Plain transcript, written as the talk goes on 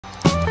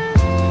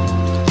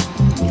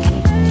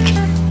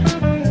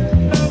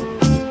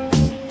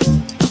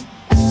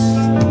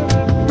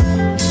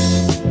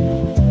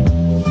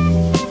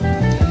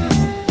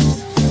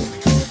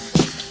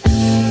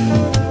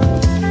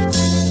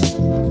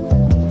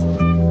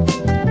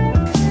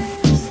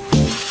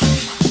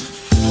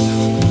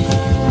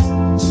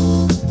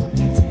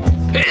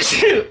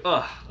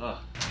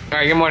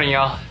Alright, good morning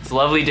y'all. It's a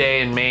lovely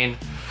day in Maine.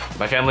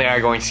 My family and I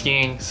are going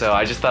skiing, so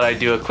I just thought I'd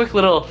do a quick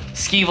little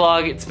ski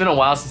vlog. It's been a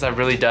while since I've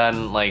really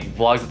done like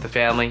vlogs with the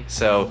family,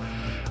 so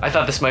I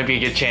thought this might be a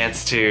good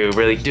chance to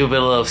really do a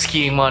little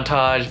skiing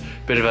montage,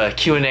 bit of a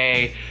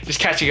Q&A, just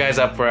catch you guys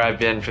up where I've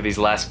been for these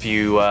last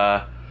few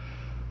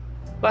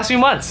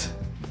months.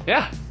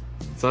 Yeah,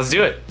 so let's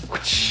do it.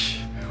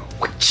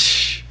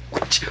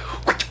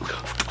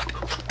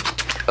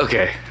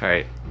 Okay,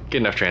 alright, good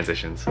enough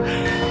transitions.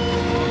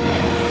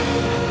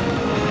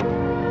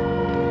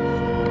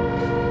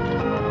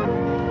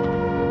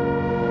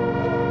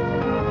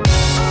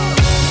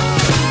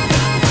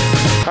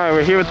 Alright,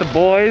 we're here with the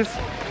boys.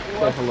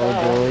 Say hello,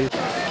 boys.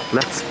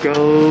 Let's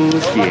go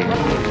skiing.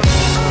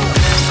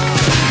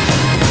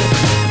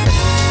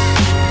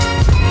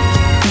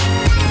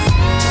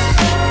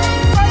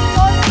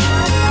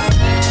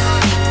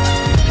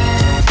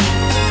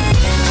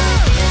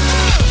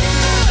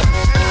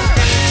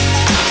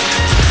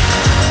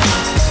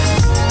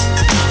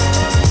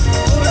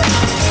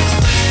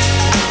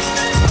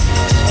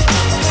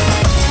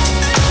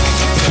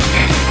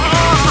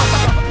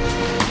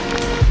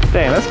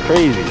 Dang, that's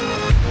crazy.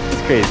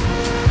 That's crazy.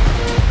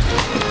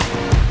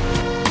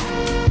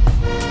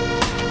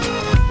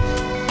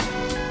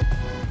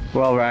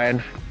 Well,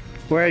 Ryan,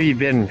 where have you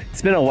been?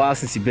 It's been a while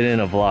since you've been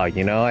in a vlog,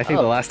 you know? I think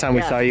the last time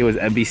we saw you was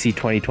MBC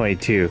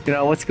 2022. You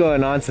know, what's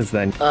going on since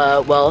then?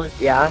 Well,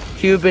 yeah.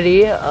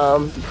 Puberty,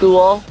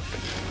 school,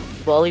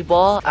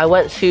 volleyball. I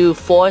went to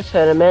 4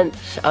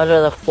 tournaments. Out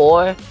of the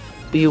 4,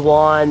 we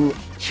won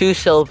 2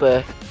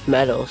 silver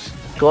medals.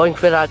 Going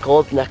for that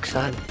gold next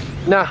time.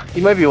 Now,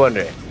 you might be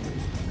wondering,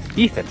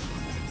 Ethan,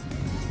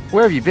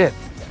 where have you been?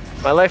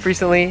 My life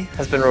recently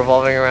has been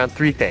revolving around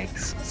 3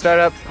 things: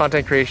 startup,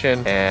 content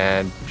creation,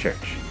 and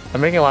church. I'm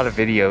making a lot of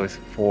videos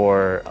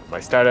for my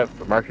startup,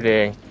 for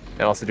marketing,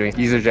 and also doing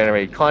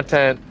user-generated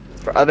content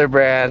for other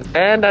brands.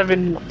 And I've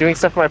been doing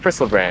stuff for my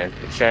personal brand,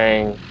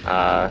 sharing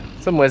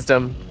some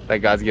wisdom that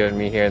God's given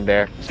me here and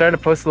there. Starting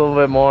to post a little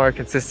bit more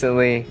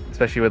consistently,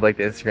 especially with like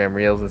the Instagram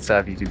Reels and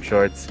stuff, YouTube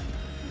Shorts.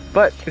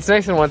 But it's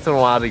nice and once in a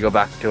while to go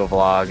back to a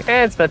vlog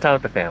and spend time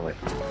with the family.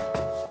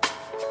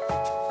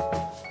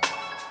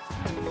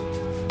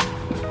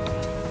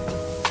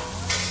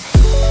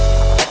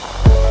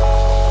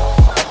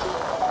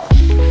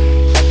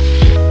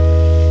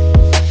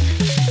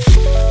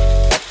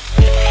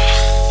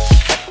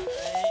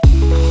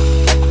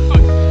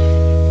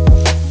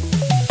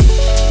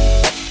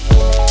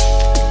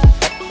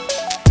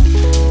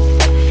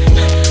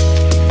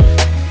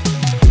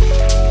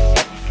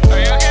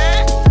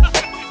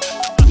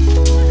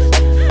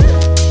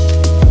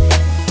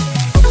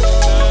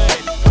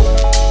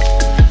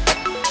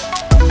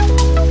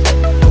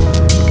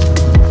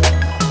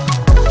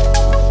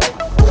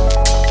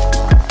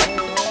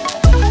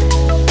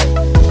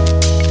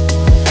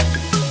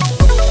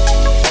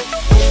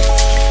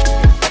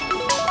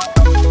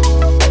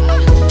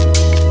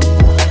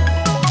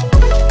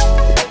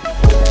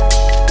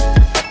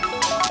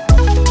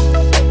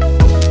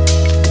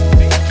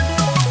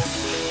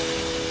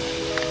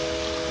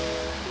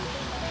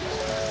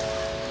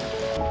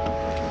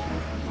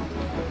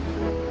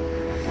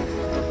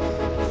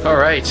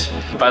 Alright,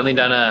 finally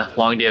done a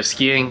long day of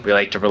skiing. We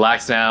like to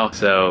relax now,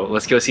 so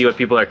let's go see what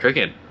people are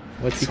cooking.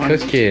 What's he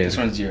cooking? This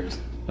one's yours.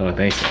 Oh,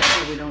 thanks.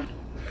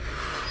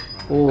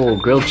 Oh,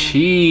 grilled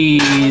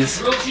cheese.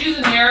 Grilled cheese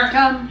in here.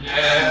 Come.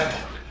 Yeah.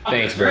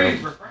 Thanks, bro.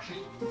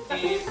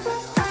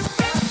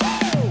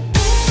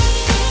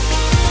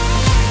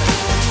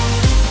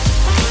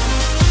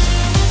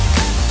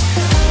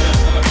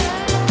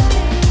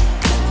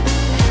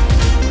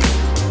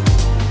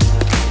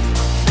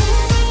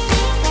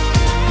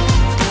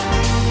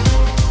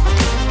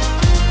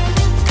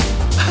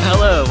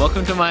 Hello,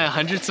 welcome to my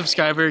 100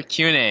 subscriber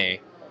Q&A.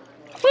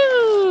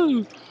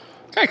 Woo!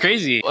 Kinda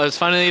crazy. I was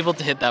finally able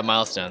to hit that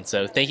milestone,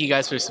 so thank you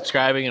guys for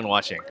subscribing and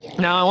watching.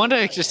 Now I want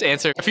to just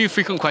answer a few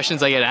frequent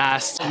questions I get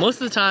asked.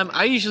 Most of the time,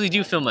 I usually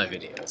do film my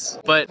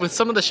videos, but with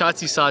some of the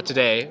shots you saw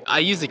today, I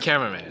use the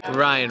cameraman,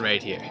 Ryan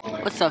right here.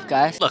 What's up,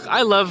 guys? Look,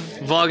 I love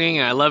vlogging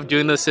and I love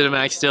doing those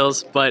cinematic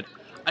stills, but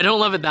I don't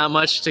love it that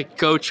much to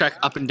go trek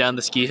up and down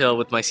the ski hill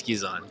with my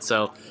skis on,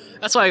 so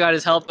that's why I got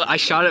his help. I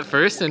shot it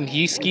first and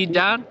he skied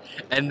down,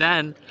 and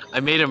then I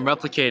made him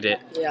replicate it.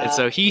 Yeah. And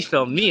so he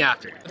filmed me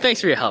after.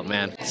 Thanks for your help,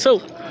 man. So,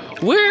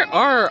 where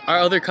are our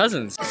other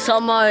cousins?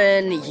 Some are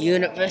in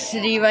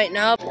university right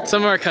now.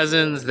 Some of our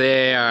cousins,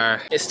 they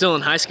are still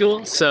in high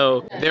school,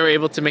 so they were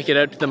able to make it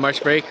out to the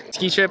March break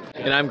ski trip,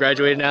 and I'm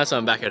graduated now, so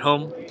I'm back at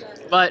home.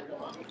 But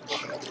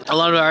a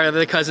lot of our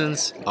other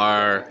cousins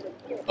are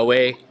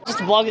away, just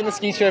vlogging the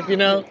ski trip, you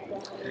know?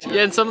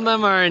 Yeah, and some of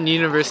them are in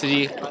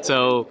university,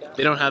 so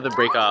they don't have the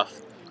break off.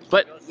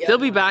 But they'll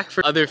be back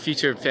for other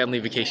future family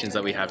vacations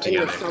that we have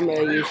together. In the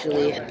summer,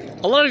 usually.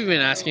 A lot of you have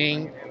been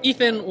asking,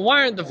 Ethan,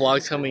 why aren't the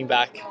vlogs coming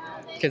back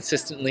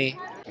consistently?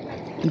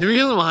 The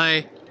reason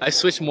why I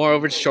switched more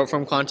over to short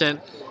form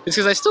content is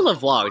because I still love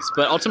vlogs,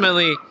 but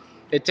ultimately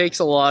it takes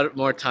a lot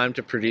more time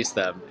to produce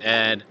them.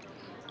 And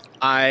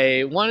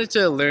I wanted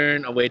to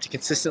learn a way to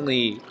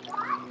consistently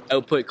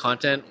output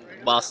content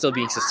while still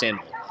being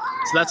sustainable.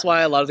 So that's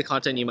why a lot of the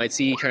content you might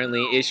see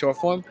currently is short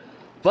form,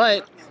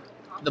 but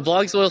the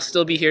vlogs will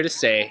still be here to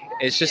stay.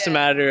 It's just a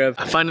matter of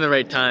finding the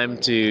right time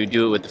to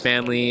do it with the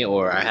family,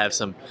 or I have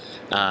some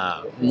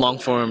long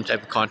form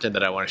type of content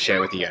that I want to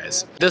share with you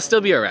guys. They'll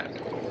still be around.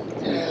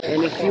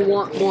 And if you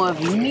want more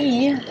of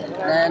me,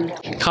 then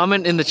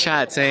comment in the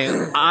chat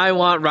saying, I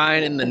want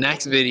Ryan in the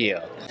next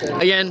video.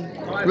 Again,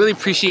 really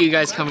appreciate you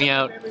guys coming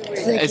out.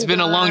 It's been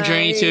a long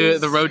journey to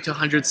the road to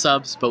 100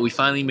 subs, but we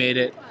finally made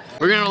it.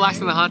 We're gonna relax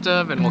in the hot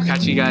tub and we'll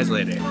catch you guys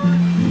later.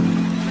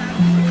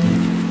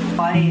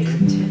 Quiet.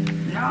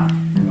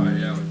 Yeah.